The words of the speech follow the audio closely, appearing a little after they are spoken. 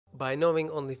by knowing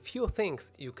only few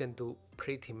things, you can do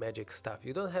pretty magic stuff.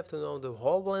 You don't have to know the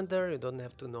whole Blender, you don't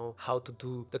have to know how to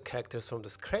do the characters from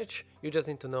the scratch, you just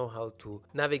need to know how to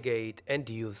navigate and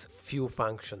use few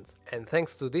functions. And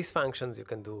thanks to these functions, you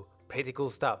can do pretty cool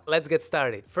stuff. Let's get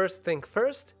started. First thing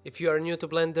first, if you are new to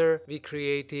Blender, we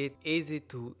created easy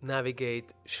to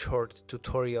navigate short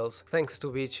tutorials, thanks to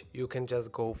which you can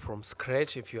just go from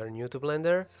scratch if you are new to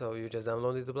Blender. So you just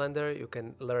downloaded the Blender, you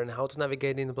can learn how to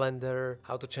navigate in Blender,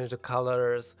 how to change the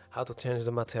colors, how to change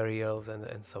the materials,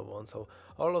 and so on. So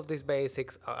all of these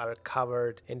basics are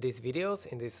covered in these videos,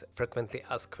 in these frequently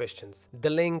asked questions. The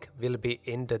link will be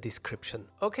in the description.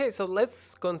 Okay, so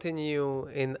let's continue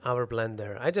in our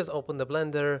Blender. I just opened the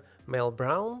Blender, Male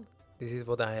Brown. This is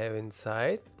what I have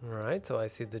inside. Alright, so I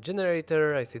see the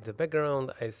generator, I see the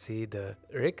background, I see the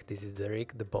rig. This is the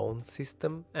rig, the bone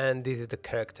system, and this is the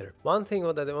character. One thing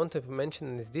that I want to mention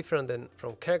and is different than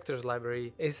from characters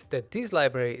library is that this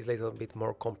library is a little bit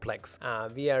more complex.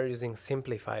 We are using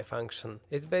simplify function.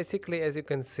 It's basically, as you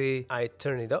can see, I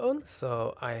turn it on,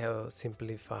 so I have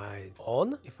simplified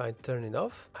on. If I turn it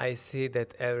off, I see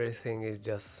that everything is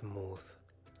just smooth.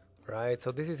 Right,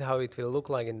 so this is how it will look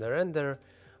like in the render.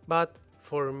 But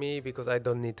for me, because I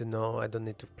don't need to know, I don't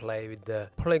need to play with the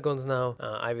polygons now,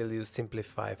 I will use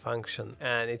simplify function,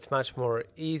 and it's much more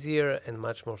easier and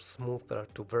much more smoother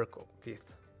to work with.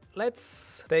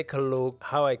 Let's take a look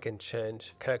how I can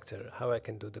change character, how I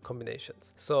can do the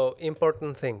combinations. So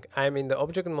important thing, I'm in the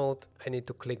object mode, I need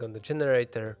to click on the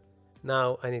generator.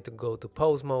 Now I need to go to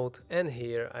pose mode, and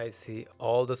here I see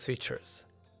all the switchers.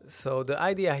 So the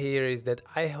idea here is that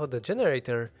I have the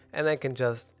generator, and I can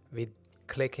just, with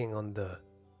clicking on the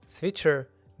switcher,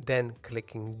 then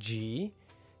clicking G,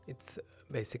 it's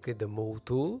basically the move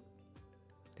tool.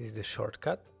 This is the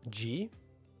shortcut, G,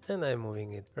 and I'm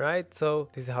moving it, right? So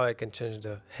this is how I can change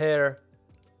the hair,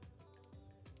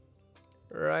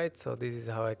 right? So this is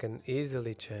how I can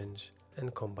easily change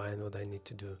and combine what I need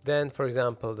to do. Then, for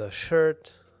example, the shirt,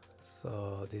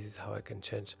 so this is how I can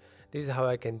change. This is how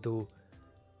I can do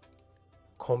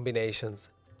combinations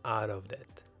out of that.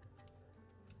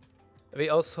 We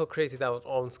also created our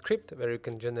own script where you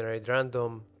can generate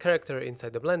random character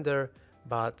inside the Blender,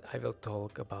 but I will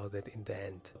talk about it in the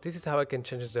end. This is how I can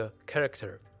change the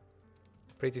character.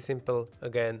 Pretty simple.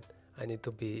 Again, I need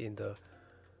to be in the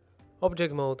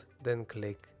object mode, then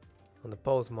click on the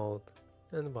pose mode,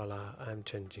 and voila, I'm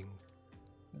changing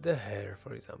the hair,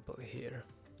 for example, here.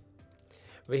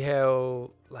 We have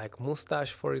like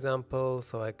mustache, for example,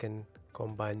 so I can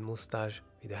combine mustache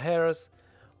with the hairs.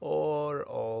 Or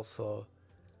also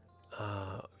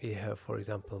we have, for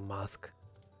example, mask,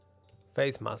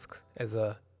 face masks as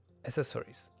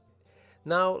accessories.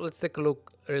 Now let's take a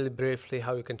look really briefly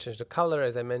how you can change the color.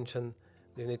 As I mentioned,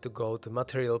 you need to go to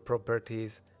material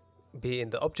properties, be in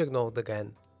the object node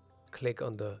again, click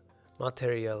on the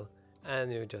material,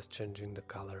 and you're just changing the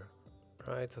color,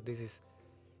 right? So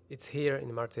it's here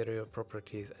in material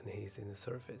properties, and he's in the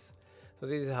surface. So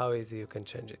this is how easy you can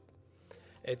change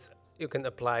it. You can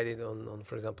apply it on,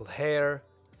 for example, hair,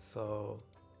 so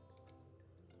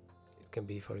it can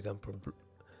be, for example,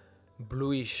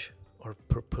 bluish or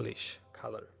purplish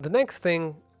color. The next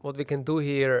thing what we can do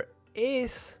here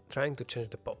is trying to change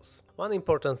the pose. One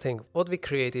important thing, what we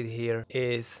created here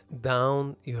is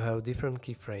down you have different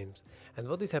keyframes, and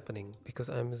what is happening, because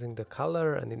I'm using the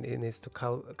color and it needs to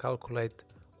calculate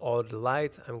all the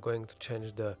lights, I'm going to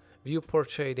change the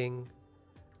viewport shading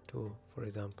to, for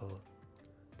example,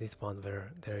 this one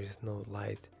where there is no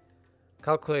light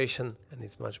calculation, and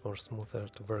it's much more smoother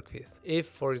to work with. If,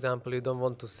 for example, you don't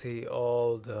want to see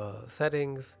all the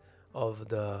settings of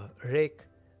the rig,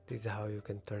 this is how you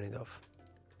can turn it off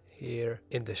here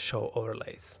in the show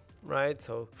overlays, right?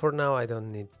 So for now I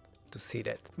don't need to see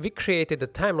that. We created a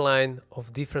timeline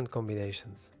of different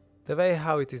combinations. The way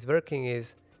how it is working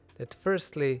is that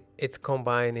firstly it's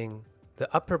combining the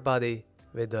upper body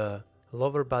with the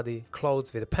lower body,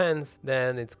 clothes with the pants,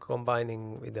 then it's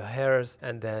combining with the hairs,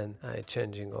 and then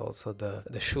changing also the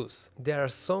shoes. There are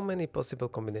so many possible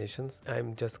combinations.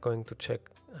 I'm just going to check.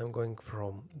 I'm going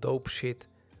from dope sheet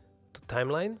to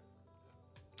timeline,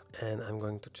 and I'm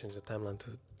going to change the timeline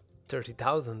to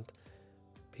 30,000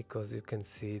 because you can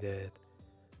see that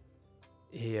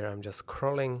here I'm just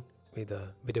scrolling with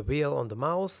a wheel on the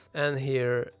mouse, and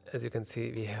here, as you can see,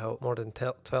 we have more than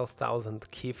 12,000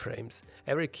 keyframes.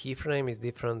 Every keyframe is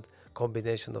different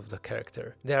combination of the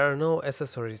character. There are no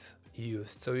accessories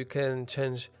used, so you can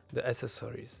change the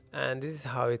accessories, and this is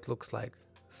how it looks like.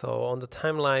 So on the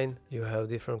timeline you have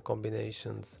different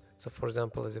combinations. So for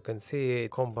example, as you can see,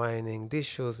 combining these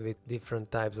shoes with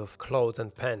different types of clothes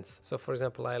and pants. So for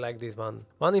example, I like this one.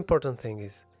 One important thing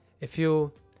is If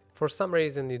you, for some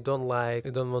reason, you don't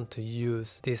want to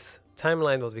use this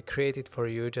timeline what we created for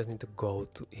you, just need to go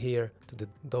to here to the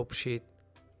dope sheet,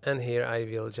 and here I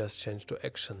will just change to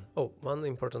action. Oh, one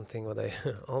important thing what I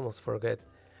almost forget,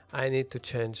 I need to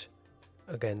change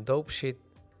again dope sheet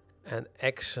and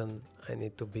action. I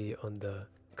need to be on the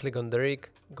click on the rig,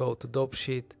 go to dope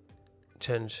sheet,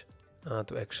 change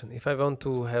to action. If I want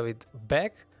to have it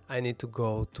back, I need to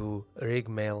go to rig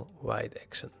mail wide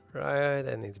action, right?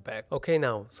 And it's back. Okay,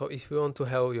 now, so if you want to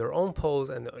have your own pose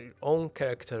and your own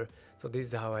character, so this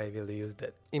is how I will use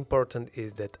that. Important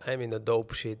is that I'm in the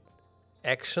dope sheet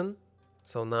action,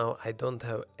 so now I don't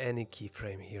have any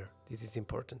keyframe here. This is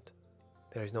important.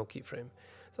 There is no keyframe.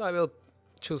 So I will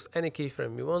choose any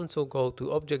keyframe you want to, go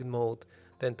to object mode,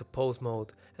 then to pose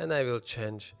mode, and I will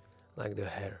change like the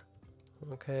hair.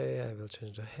 Okay, I will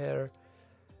change the hair,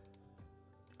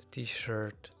 the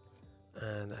t-shirt,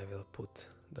 and I will put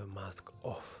the mask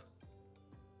off.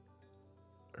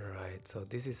 Right, so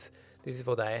this is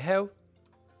what I have.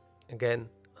 Again,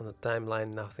 on the timeline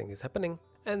nothing is happening.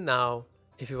 And now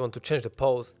if you want to change the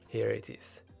pose, here it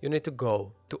is. You need to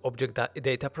go to object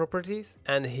data properties,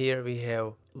 and here we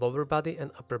have lower body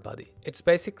and upper body. It's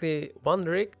basically one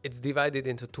rig, it's divided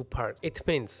into two parts. It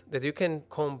means that you can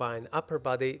combine upper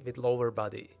body with lower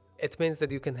body. It means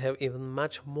that you can have even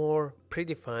much more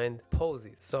predefined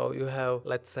poses. So you have,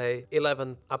 let's say,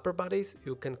 11 upper bodies,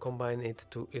 you can combine it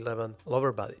to 11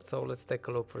 lower bodies. So let's take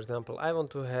a look. For example, I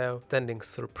want to have standing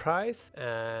surprise,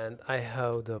 and I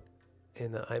have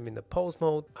I'm in the pose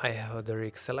mode. I have the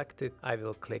rig selected. I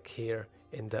will click here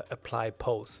in the apply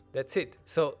pose. That's it.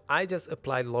 So I just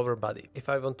applied lower body. If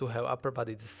I want to have upper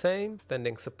body the same,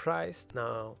 standing surprised,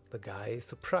 now the guy is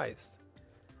surprised,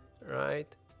 right?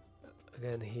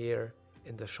 Again here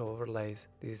in the show overlays,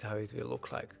 this is how it will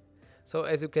look like. So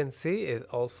as you can see, it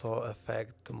also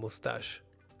affects the mustache.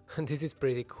 And this is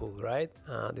pretty cool, right?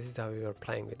 This is how we are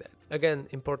playing with that. Again,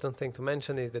 important thing to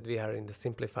mention is that we are in the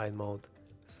simplified mode.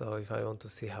 So if I want to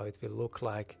see how it will look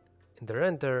like in the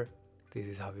render, this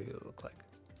is how it will look like.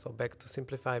 So back to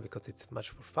simplify because it's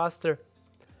much more faster,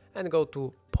 and go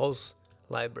to pose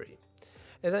library.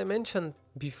 As I mentioned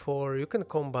before, you can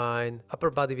combine upper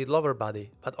body with lower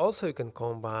body, but also you can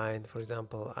combine, for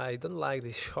example, I don't like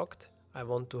this shocked. I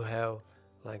want to have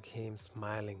like him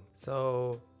smiling.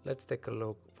 So let's take a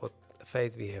look what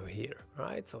face we have here,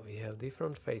 right? So we have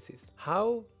different faces.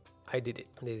 How I did it?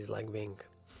 This is like wing.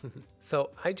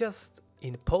 So I just,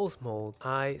 in pose mode,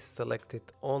 I selected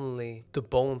only the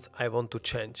bones I want to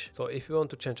change. So if you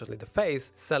want to change only the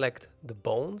face, select the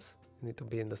bones. You need to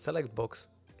be in the select box.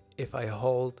 If I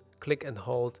click and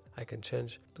hold, I can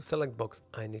change to select box.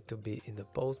 I need to be in the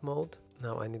pose mode.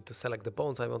 Now I need to select the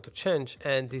bones I want to change,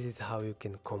 and this is how you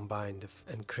can combine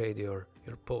and create your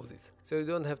poses. So you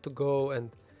don't have to go and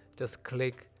just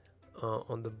click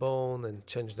on the bone and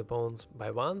change the bones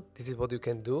by one. This is what you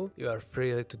can do. You are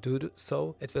free to do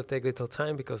so. It will take a little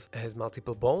time because it has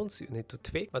multiple bones you need to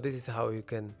tweak, but this is how you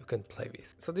can play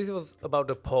with. So this was about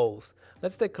the pose.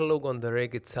 Let's take a look on the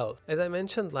rig itself. As I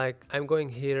mentioned, like I'm going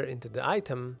here into the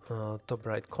item top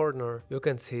right corner. You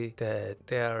can see that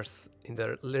there's in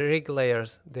the rig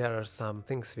layers there are some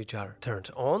things which are turned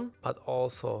on, but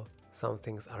also some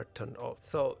things are turned off.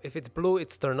 So if it's blue,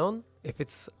 it's turned on. If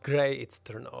it's gray, it's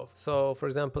turned off. So for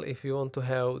example, if you want to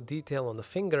have detail on the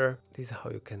finger, this is how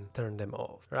you can turn them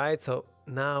off, right? So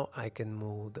now I can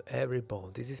move every bone.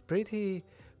 This is pretty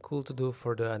cool to do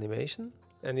for the animation,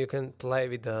 and you can play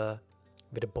with the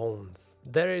bones.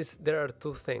 There are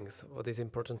two things what is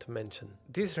important to mention.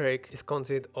 This rig is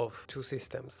consisted of two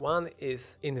systems. One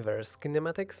is inverse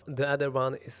kinematics, the other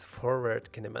one is forward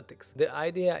kinematics. The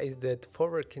idea is that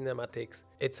forward kinematics,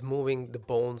 it's moving the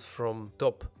bones from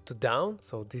top to down.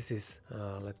 So this is,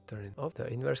 let's turn it off.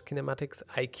 The inverse kinematics,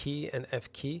 I key and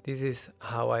F key. This is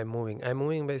how I'm moving. I'm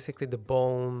moving basically the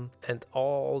bone, and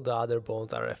all the other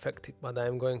bones are affected, but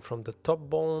I'm going from the top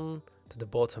bone to the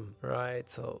bottom,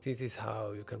 right? So this is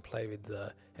how you can play with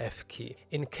the F key.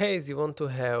 In case you want to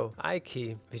have I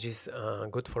key, which is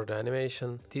good for the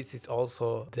animation, this is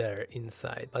also there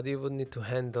inside, but you would need to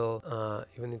handle,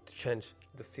 you need to change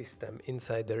the system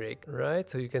inside the rig, right?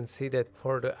 So you can see that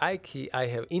for the I key, I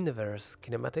have inverse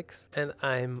kinematics, and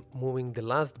I'm moving the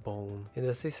last bone in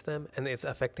the system, and it's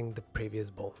affecting the previous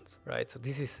bones, right? So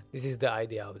this is the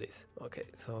idea of this. Okay,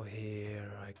 so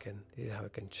here this is how I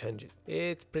can change it.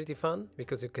 It's pretty fun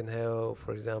because you can have,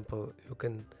 for example, you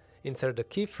can insert the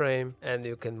keyframe and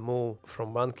you can move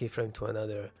from one keyframe to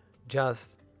another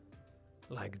just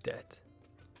like that.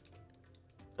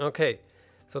 Okay,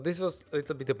 so this was a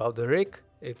little bit about the rig.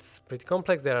 it's pretty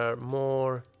complex. There are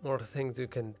more things you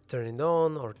can turn it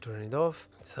on or turn it off.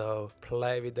 So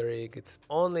play with the rig. It's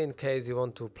only in case you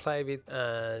want to play with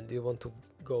and you want to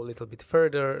go a little bit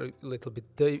further, a little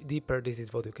bit deeper. This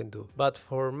is what you can do. But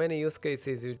for many use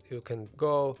cases, you can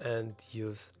go and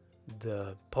use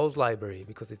the pose library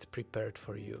because it's prepared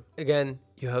for you. Again,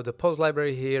 you have the pose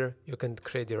library here. You can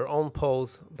create your own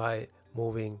pose by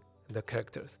moving the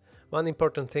characters. One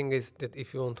important thing is that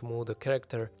if you want to move the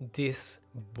character, these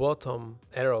bottom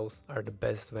arrows are the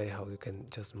best way how you can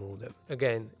just move them.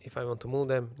 Again, if I want to move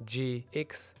them, G,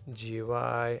 X, G,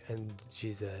 Y, and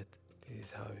G, Z. This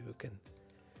is how you can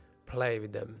play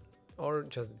with them. Or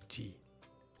just G.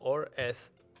 Or S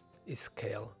is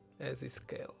scale. S is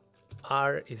scale.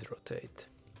 R is rotate.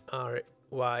 R,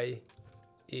 Y,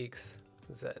 X,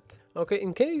 Z. Okay,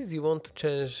 in case you want to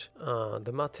change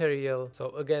the material,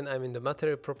 so again, I'm in the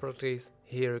material properties.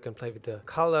 Here you can play with the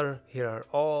color. Here are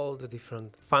all the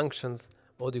different functions,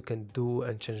 what you can do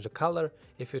and change the color.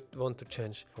 If you want to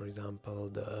change, for example,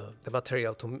 the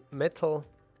material to metal,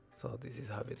 so this is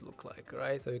how it looks like,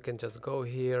 right? So you can just go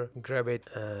here, grab it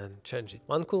and change it.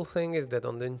 One cool thing is that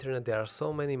on the internet there are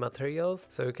so many materials,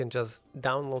 so you can just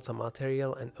download some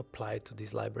material and apply it to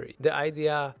this library. The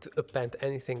idea to append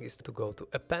anything is to go to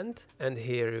append, and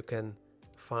here you can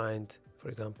find, for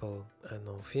example, I don't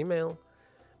know, female,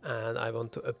 and I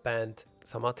want to append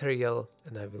some material,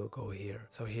 and I will go here.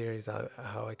 So here is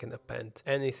how I can append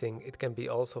anything. It can be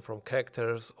also from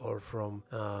characters or from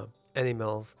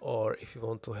animals, or if you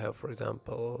want to have, for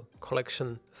example,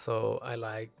 collection. So I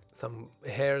like some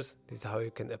hairs. This is how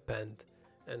you can append,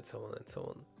 and so on and so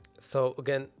on. So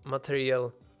again,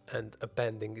 material and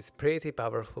appending is pretty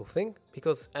powerful thing,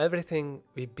 because everything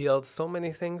we build, so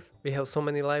many things, we have so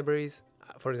many libraries,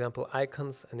 for example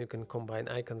icons, and you can combine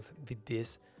icons with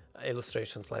this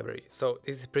illustrations library. So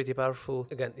this is pretty powerful.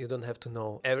 Again, you don't have to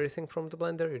know everything from the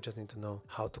Blender, you just need to know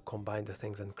how to combine the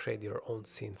things and create your own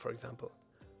scene, for example.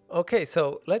 Okay,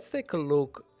 so let's take a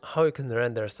look how you can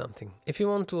render something. If you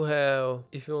want to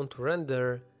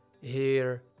render,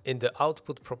 here in the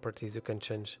output properties you can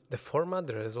change the format,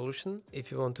 the resolution. If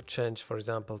you want to change, for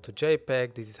example, to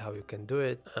JPEG, this is how you can do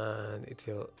it, and it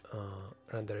will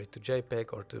render it to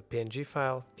JPEG or to PNG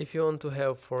file. If you want to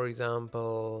have, for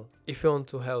example, if you want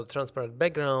to have transparent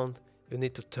background, you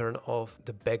need to turn off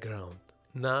the background.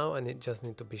 Now I just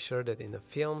need to be sure that in the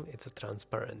film it's a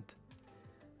transparent.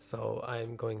 So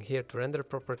I'm going here to render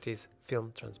properties,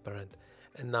 film transparent.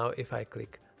 And now if I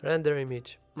click render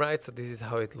image, right, so this is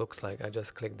how it looks like. I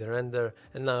just click the render,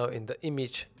 and now in the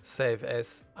image save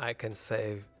as, I can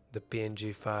save the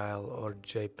PNG file or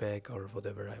JPEG or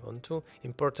whatever I want to.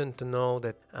 Important to know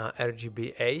that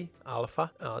RGBA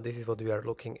alpha, this is what we are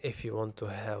looking if you want to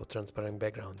have transparent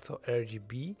background. So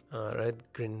RGB, red,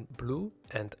 green, blue,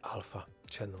 and alpha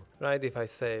channel, right? If I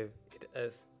save it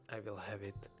as, I will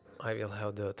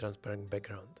have the transparent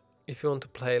background. If you want to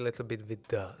play a little bit with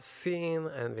the scene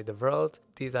and with the world,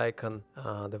 this icon,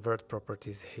 the world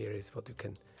properties, here is what you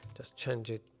can just change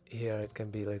it. Here it can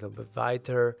be a little bit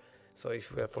wider. So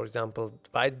if we have, for example,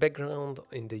 white background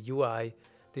in the UI,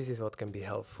 this is what can be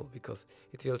helpful, because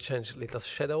it will change little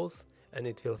shadows and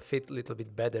it will fit a little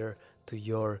bit better to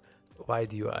your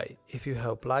white UI. If you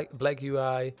have black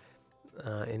UI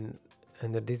in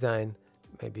the design,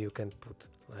 maybe you can put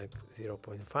like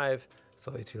 0.5,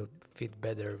 so it will fit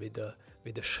better with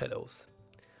the shadows.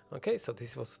 Okay, so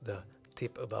this was the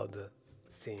tip about the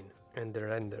scene and the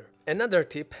render. Another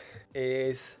tip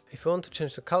is, if you want to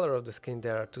change the color of the skin,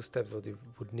 there are two steps what you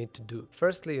would need to do.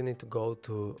 Firstly, you need to go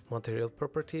to material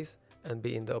properties and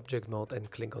be in the object mode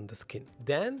and click on the skin.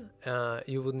 Then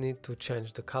you would need to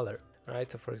change the color,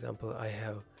 right? So for example, I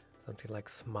have something like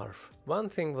Smurf. One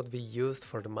thing what we used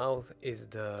for the mouth is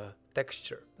the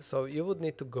texture. So you would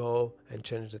need to go and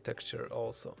change the texture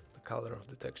also, the color of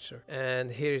the texture. And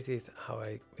here it is how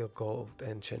I will go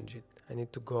and change it. I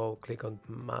need to go click on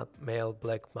male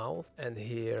black mouth, and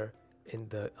here in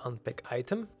the unpack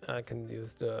item, I can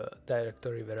use the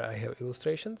directory where I have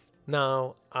illustrations.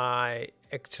 Now I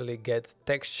actually get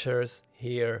textures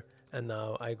here, and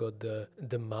now I got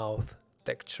the mouth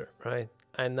texture, right?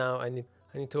 And now I need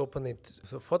to open it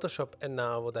to Photoshop, and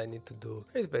now what I need to do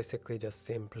is basically just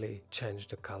simply change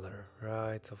the color,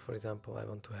 right? So for example, I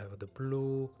want to have the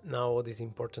blue. Now what is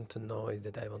important to know is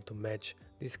that I want to match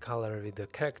this color with the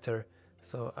character,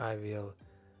 so I will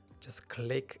just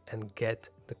click and get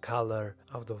the color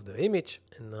out of the image,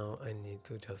 and now I need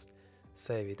to just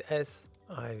save it as,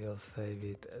 I will save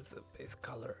it as a base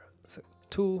color, so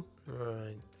 2,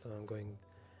 right? So I'm going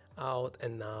out,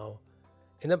 and now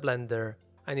in a Blender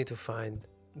I need to find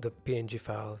the PNG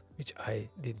file which I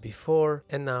did before.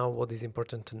 And now what is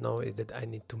important to know is that I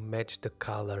need to match the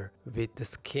color with the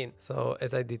skin. So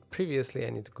as I did previously, I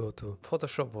need to go to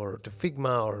Photoshop or to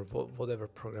Figma or whatever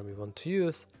program you want to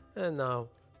use. And now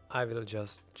I will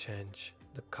just change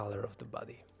the color of the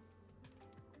body.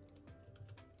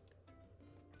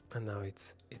 And now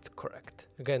it's correct.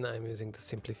 Again, I'm using the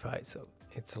simplified, so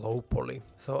it's low poly.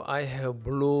 So I have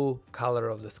blue color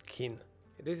of the skin.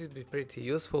 This is pretty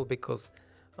useful because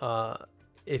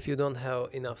if you don't have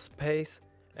enough space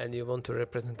and you want to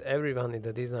represent everyone in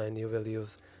the design, you will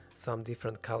use some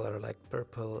different color like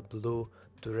purple, blue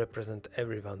to represent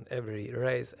everyone, every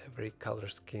race, every color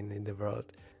skin in the world.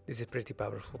 This is pretty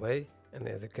powerful way, and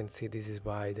as you can see, this is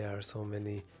why there are so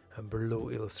many blue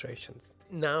illustrations.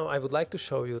 Now I would like to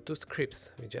show you two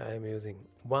scripts which I am using.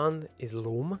 One is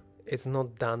Loom. It's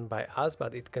not done by us,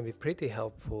 but it can be pretty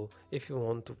helpful if you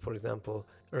want to, for example,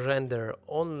 render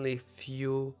only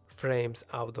few frames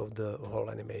out of the whole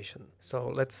animation.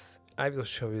 So I will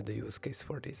show you the use case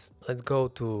for this. Let's go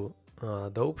to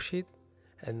dope sheet,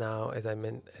 and now as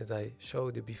I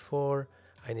showed you before,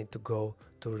 I need to go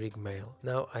to rig mail.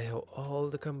 Now I have all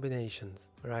the combinations,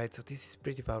 right? So this is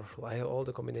pretty powerful. I have all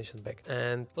the combinations back.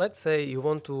 And let's say you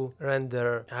want to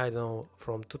render, I don't know,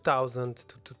 from 2000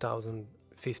 to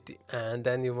 2050, and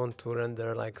then you want to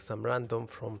render like some random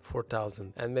from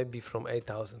 4000 and maybe from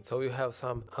 8000. So you have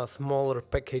a smaller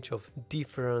package of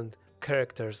different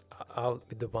characters out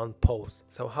with the one pose.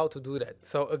 So how to do that?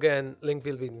 So again, link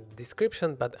will be in the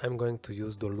description, but I'm going to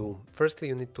use the Loom. Firstly,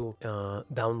 you need to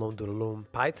download the Loom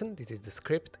Python. This is the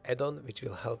script add-on which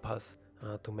will help us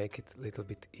to make it a little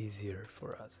bit easier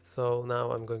for us. So now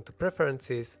I'm going to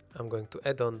preferences, I'm going to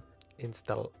add-on,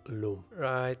 install Loom.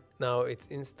 Right now it's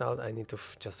installed. I need to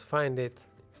just find it.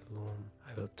 It's Loom.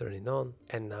 I will turn it on,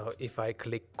 and now if I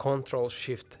click Ctrl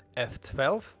Shift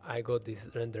F12, I got this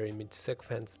render image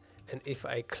sequence. And if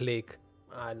I click,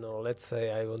 I don't know, let's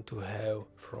say I want to have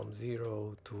from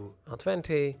 0 to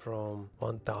 20, from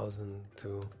 1000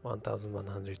 to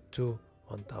 1100 to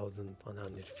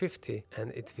 1150,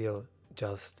 and it will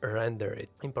just render it.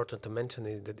 Important to mention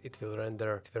is that it will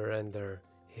render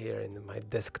here in my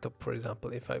desktop, for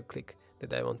example, if I click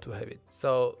that I want to have it.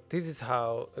 So this is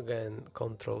how, again,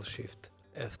 Ctrl Shift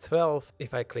F12.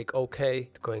 If I click OK,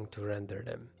 it's going to render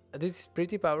them. This is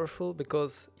pretty powerful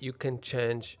because you can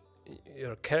change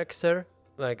your character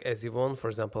like as you want, for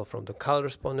example, from the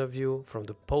colors point of view, from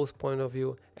the pose point of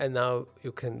view, and now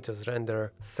you can just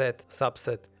render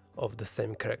subset of the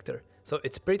same character. So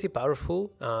it's pretty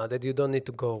powerful that you don't need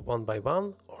to go one by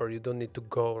one, or you don't need to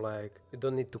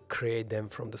create them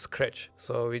from the scratch.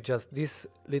 So with just this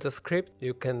little script,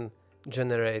 you can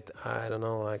generate, I don't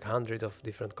know, like hundreds of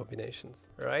different combinations,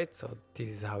 right? So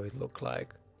this is how it looks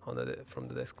like from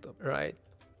the desktop, right?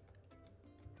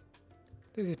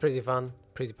 This is pretty fun,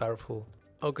 pretty powerful.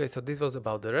 Okay, so this was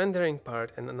about the rendering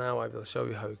part, and now I will show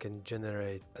you how you can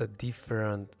generate a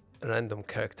different random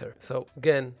character. So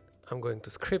again, I'm going to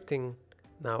scripting.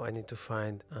 Now I need to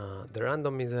find the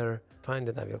randomizer, find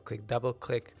it, I will double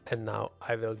click, and now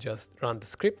I will just run the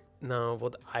script. Now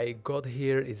what I got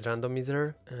here is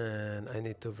randomizer, and I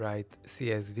need to write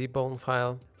CSV bone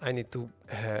file. I need to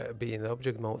be in the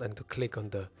object mode and to click on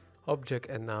the object,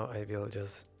 and now I will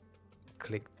just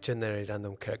click generate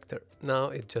random character. Now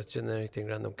it's just generating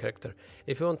random character.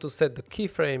 If you want to set the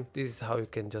keyframe, this is how you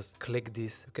can just click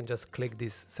this. You can just click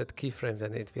this set keyframes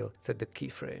and it will set the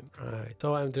keyframe. Right.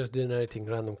 So I'm just generating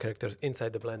random characters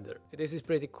inside the Blender. This is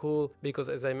pretty cool because,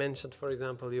 as I mentioned, for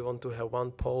example, you want to have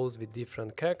one pose with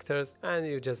different characters, and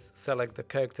you just select the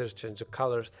characters, change the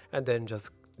colors, and then just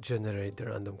generate the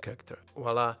random character.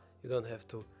 Voila, you don't have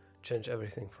to change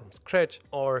everything from scratch.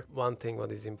 Or one thing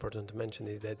what is important to mention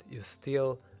is that you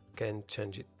still can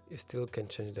change it. You still can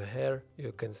change the hair,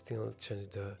 you can still change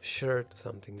the shirt to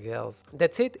something else.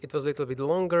 That's it. It was a little bit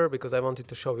longer because I wanted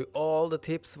to show you all the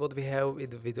tips what we have with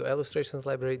the video illustrations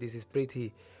library. This is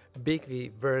pretty big.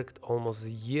 We worked almost a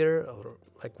year, or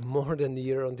like more than a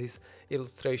year, on these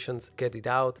illustrations, get it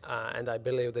out, and I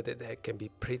believe that it can be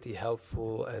pretty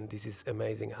helpful, and this is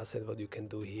amazing asset what you can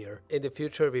do here. In the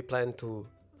future we plan to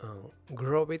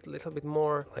grow it a little bit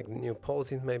more, like new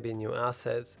poses, maybe new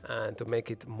assets, and to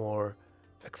make it more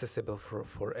accessible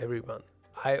for everyone.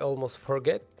 I almost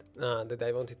forget that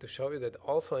I wanted to show you that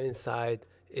also inside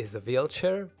is a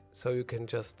wheelchair, so you can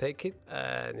just take it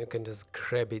and you can just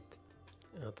grab it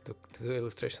to the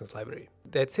illustrations library.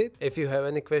 That's it. If you have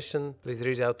any question, please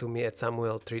reach out to me at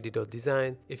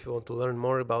samuel3d.design. If you want to learn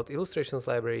more about illustrations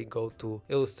library, go to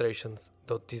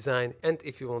illustrations.design, and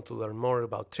if you want to learn more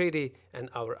about 3D and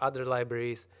our other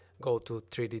libraries, go to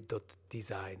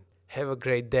 3d.design. Have a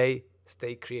great day.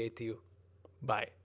 stay creative. Bye.